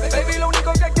 Baby, lo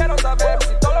único que quiero saber,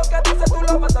 si todo lo que dices tú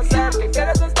lo vas a hacer, que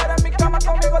quieres estar en mi cama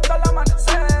conmigo hasta el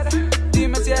amanecer.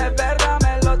 Dime si es verdad,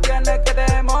 me lo tienes que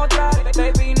demostrar.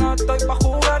 Baby, no estoy pa'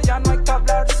 jugar, ya no hay que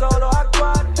hablar, solo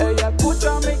actuar. Ella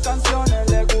escucha mis canciones,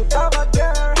 le gusta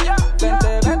batear.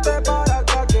 Vente para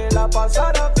acá que la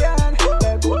pasara bien.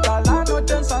 Le gusta la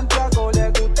noche en Santiago, le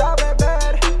gusta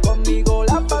beber. Conmigo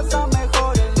la pasa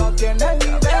mejor, él no tiene ni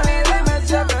idea. Dime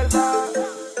si es verdad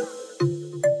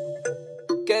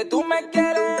que tú me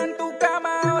quieres en tu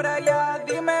cama ahora ya.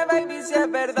 Dime, baby, si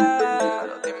es verdad.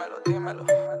 Dímelo.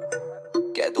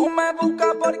 Que tú me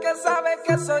buscas porque sabes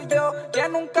que soy yo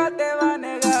quien nunca te va a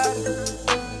negar.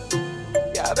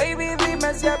 Ya, baby,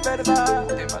 dime si es verdad.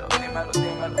 Dímelo.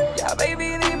 Ya,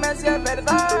 baby, dime si es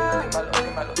verdad.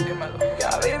 Dímelo. Ya,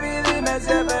 baby, dime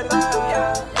si es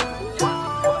verdad.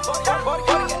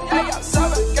 Porque ella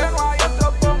sabe que no hay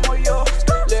otro como yo.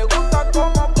 Le gusta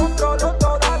como controlo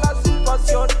toda la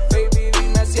situación. Baby,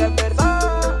 dime si es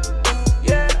verdad.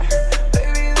 Yeah,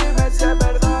 baby, dime si es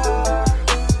verdad.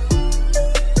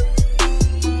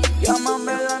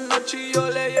 Llámame la noche y yo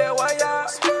le llego allá.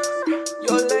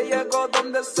 Yo le llego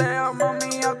donde sea,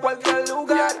 mami, a cualquier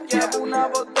lugar. Llevo una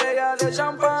botella de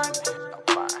champán.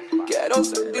 Quiero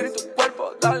sentir tu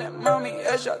cuerpo, dale, mami,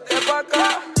 échate pa'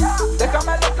 acá.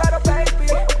 Déjamelo claro, baby,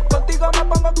 contigo me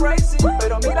pongo crazy.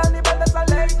 Pero mira el nivel de esa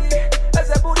lady,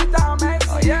 ese burrito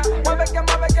amazing. Mueve que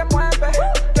mueve,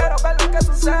 quiero ver lo que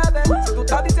sucede. Si tú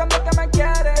estás diciendo que me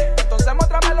quieres, entonces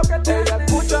muéstrame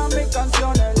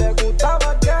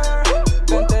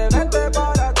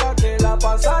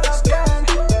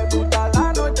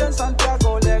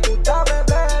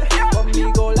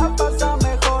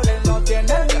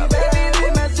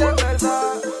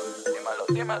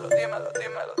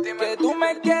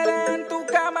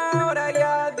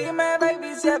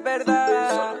si es verdad.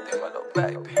 Solo dímelo,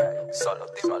 baby, solo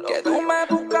dímelo. Que tú me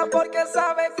buscas porque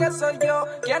sabes que soy yo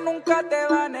quien nunca te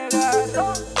va a negar.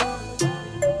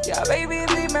 Ya, baby,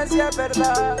 dime si es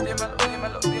verdad. Dímelo.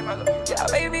 Ya,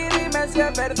 baby, dime si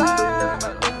es verdad.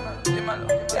 Dímelo.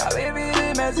 Ya, baby,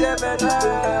 dime si es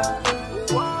verdad.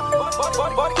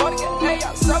 Porque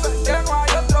ella sabe que no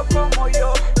hay otro como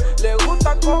yo. Le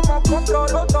gusta cómo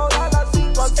controlo toda la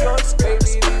situación.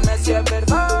 Baby, dime si es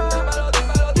verdad.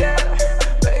 Yeah.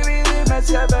 Baby, dime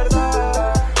si es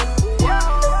verdad.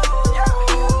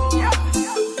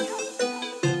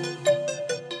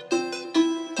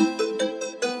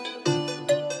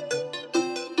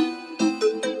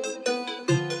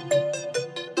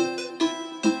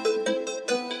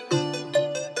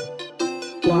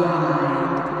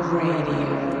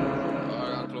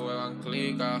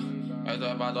 Esto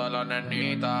es para todas las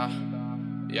nenitas.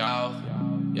 Yo.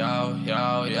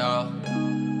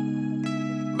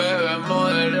 Bebé,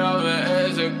 modérame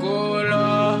ese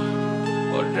culo.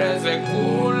 Porque ese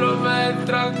culo me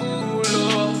estrangulo.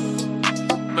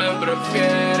 Me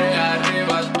prefiere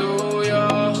arriba tuyo.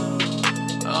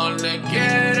 A donde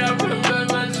quiera, bebé,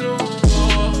 me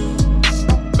subo.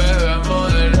 Bebé,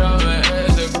 modérame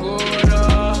ese culo.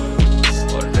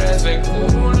 Porque ese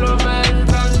culo me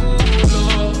estrangulo.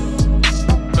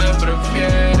 Me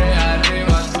prefiere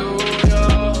arriba tuyo.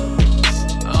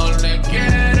 A donde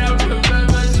quiera, bebé,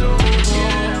 me subo.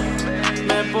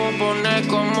 Me puedo poner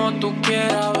como tú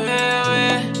quieras, bebé.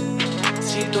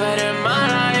 Si tú eres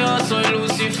mala, yo soy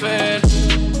Lucifer.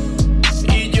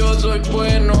 Y yo soy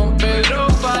bueno, pero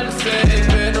falsé.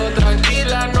 Pero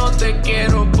tranquila, no te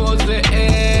quiero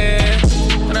poseer.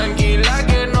 Tranquila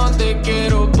que no te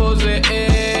quiero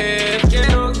poseer.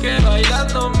 Quiero que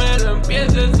bailando me lo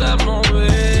empieces a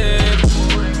mover.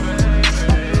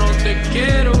 No te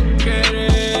quiero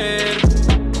querer.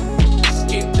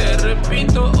 Y te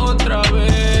repito otra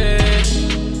vez.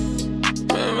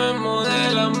 Bebé,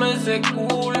 modélame ese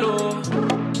culo.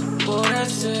 Por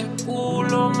ese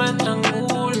culo me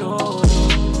estrangulo.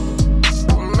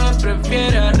 Me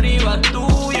prefiere arriba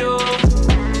tuyo.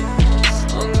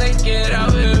 Donde quiera,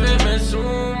 bebé, me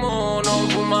sumo. No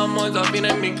fumamos esa fina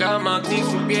en mi cama. Si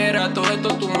supiera todo esto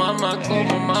tu mamá,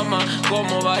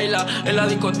 como baila en la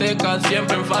discoteca,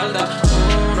 siempre en falda.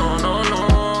 No,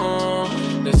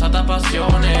 desata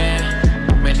pasiones.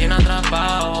 Me tiene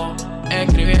atrapado,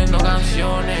 escribiendo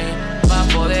canciones. Pa'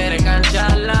 poder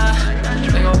engancharla,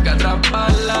 tengo que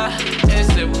atraparla.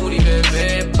 Ese booty,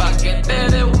 bebé, pa' que te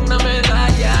dé una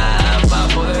medalla. Pa'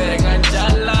 poder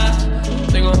engancharla,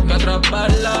 tengo que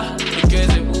atraparla. Y que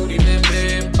ese booty,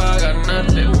 bebé, pa'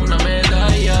 ganarte una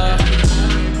medalla.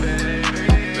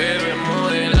 Bebé,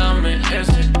 modélame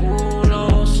ese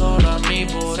culo. Solo a mí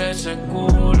por ese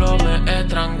culo me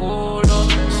estrangulo.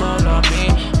 Solo a mí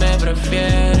me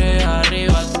prefiere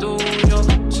arriba tuyo.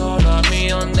 Solo a mí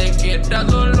donde quiera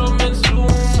solo me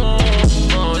sumo.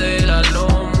 Modélalo,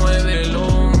 muévelo.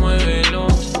 Modélalo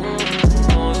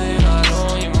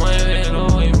y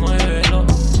muévelo.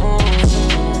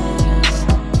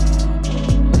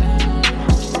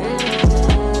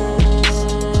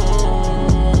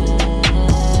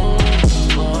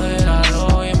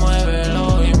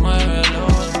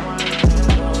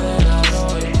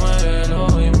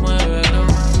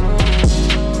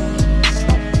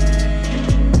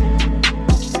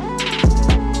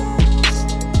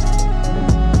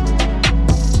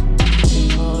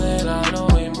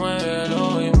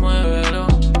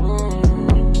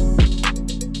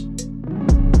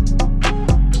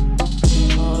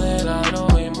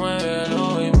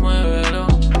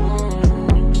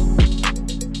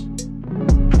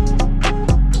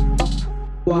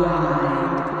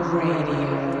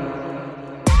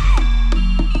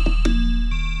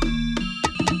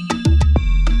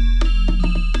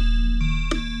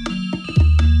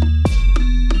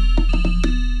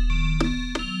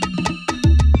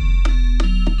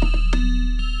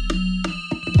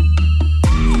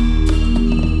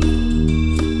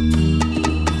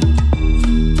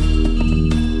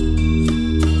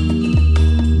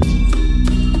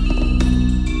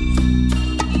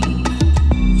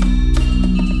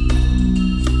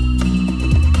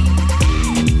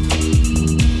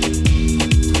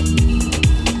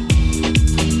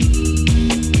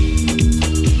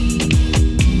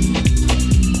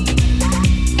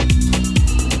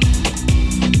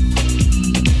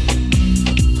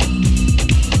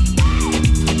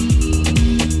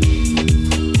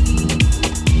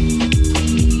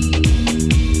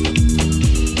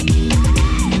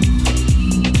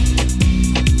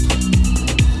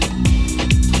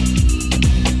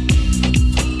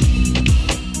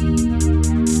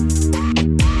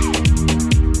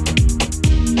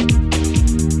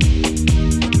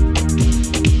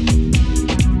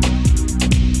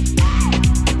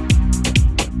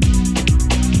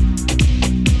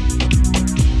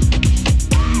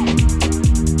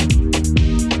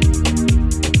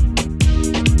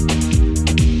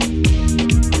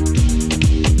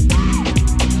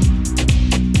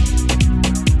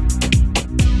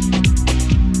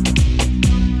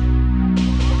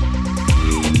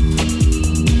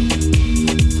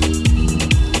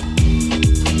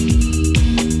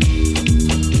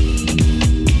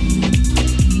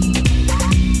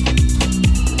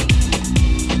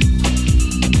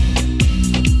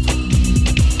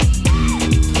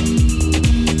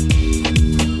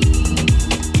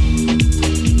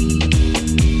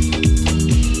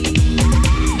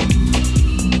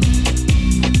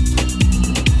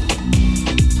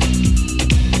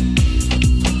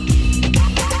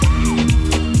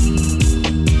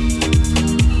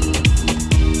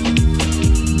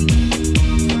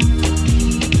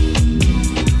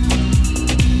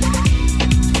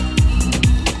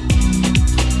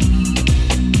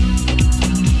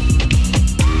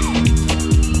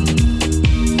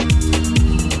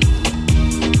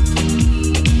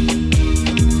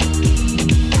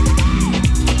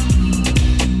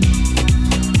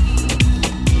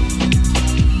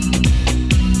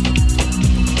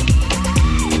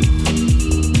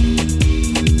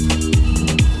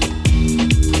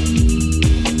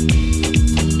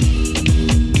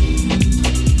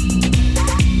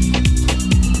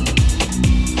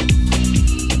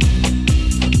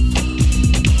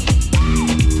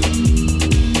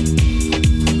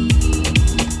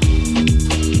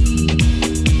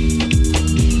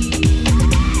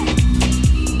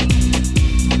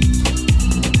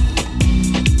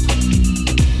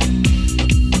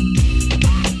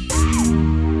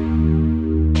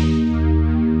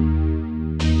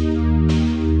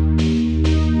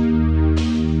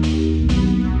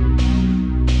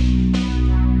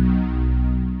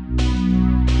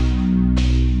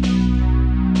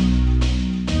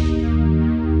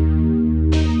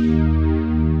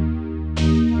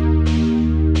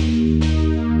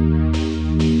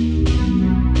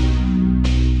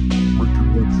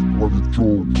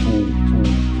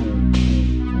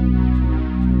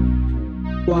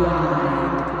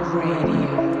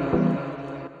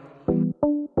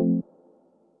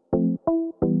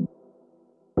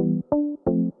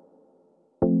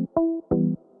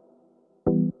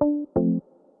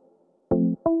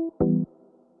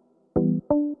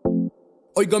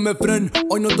 Óigame, friend,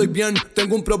 hoy no estoy bien,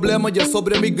 tengo un problema ya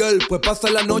sobre Miguel. Pues pasa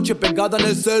la noche pegada en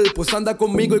el cel, pues anda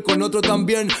conmigo y con otro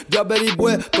también. Ya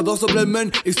averigüé todo sobre el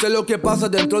men y sé lo que pasa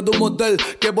dentro de un motel.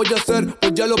 ¿Qué voy a hacer?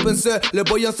 Pues ya lo pensé, le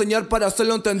voy a enseñar para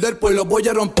hacerlo entender. Pues lo voy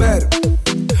a romper,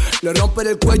 le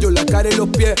romperé el cuello, la cara y los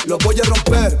pies, lo voy a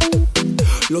romper.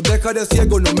 Lo dejaré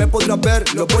ciego, no me podrá ver,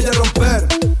 lo voy a romper.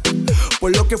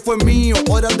 Pues lo que fue mío,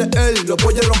 ahora de él, lo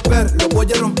voy a romper, lo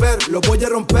voy a romper, lo voy a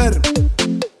romper.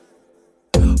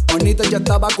 Juanita ya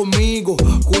estaba conmigo,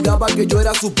 juraba que yo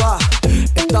era su pa.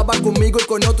 Estaba conmigo y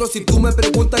con otros, si tú me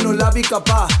preguntas no la vi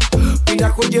capaz. Fina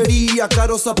joyería,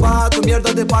 caros zapatos,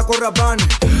 mierda de Paco Rabanne.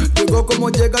 Llegó como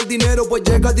llega el dinero, pues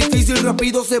llega difícil,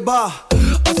 rápido se va.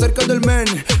 Acerca del men,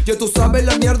 ya tú sabes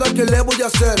la mierda que le voy a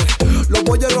hacer. Lo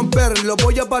voy a romper, lo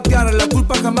voy a patear, la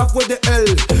culpa jamás fue de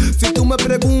él. Si tú me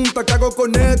preguntas qué hago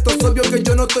con esto, es obvio que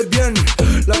yo no estoy bien.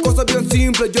 La cosa es bien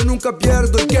simple, yo nunca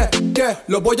pierdo. ¿Y qué?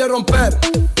 Lo voy a romper.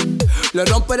 Le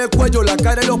romperé el cuello, la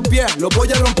cara y los pies, lo voy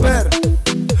a romper.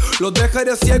 Lo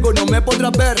dejaré ciego, no me podrá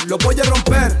ver, lo voy a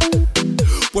romper.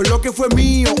 Pues lo que fue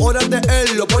mío, ahora de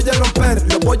él, lo voy a romper,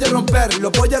 lo voy a romper,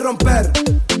 lo voy a romper.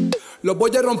 Lo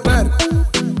voy a romper.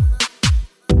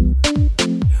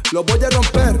 Lo voy a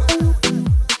romper.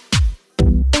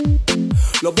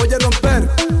 Lo voy a romper.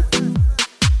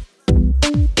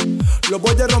 Lo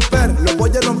voy a romper, lo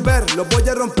voy a romper, lo voy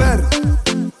a romper.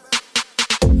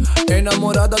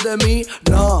 Enamorada de mí,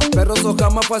 no, pero eso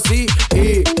jamás fue así.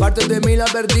 Y parte de mí la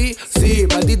perdí, sí,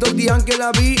 malditos días que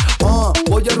la vi.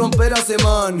 Voy a romper a ese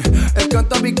man, él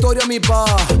canta victoria mi pa.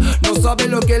 No sabe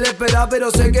lo que le espera,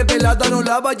 pero sé que pelada no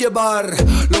la va a llevar.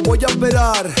 Lo voy a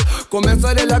esperar,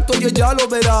 comenzar el acto y ella lo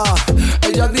verá.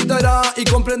 Ella gritará y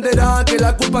comprenderá que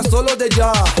la culpa es solo de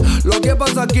ella. Lo que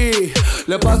pasa aquí,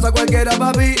 le pasa a cualquiera,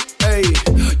 papi. Ey,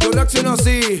 yo reacciono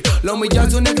así, la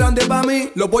humillación es grande para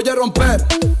mí. Lo voy a romper.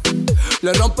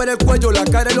 Le romperé el cuello, la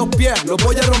cara y los pies, lo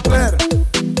voy a romper.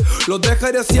 Lo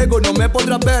dejaré ciego, no me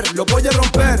podrá ver, lo voy a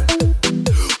romper.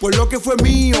 Pues lo que fue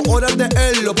mío, ahora de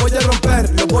él, lo voy a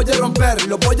romper, lo voy a romper,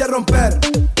 lo voy a romper.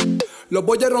 Lo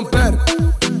voy a romper.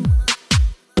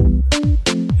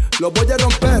 Lo voy a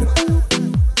romper.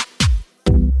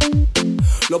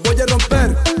 Lo voy a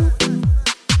romper.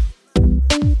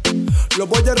 Lo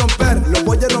voy a romper, lo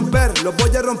voy a romper, lo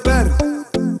voy a romper.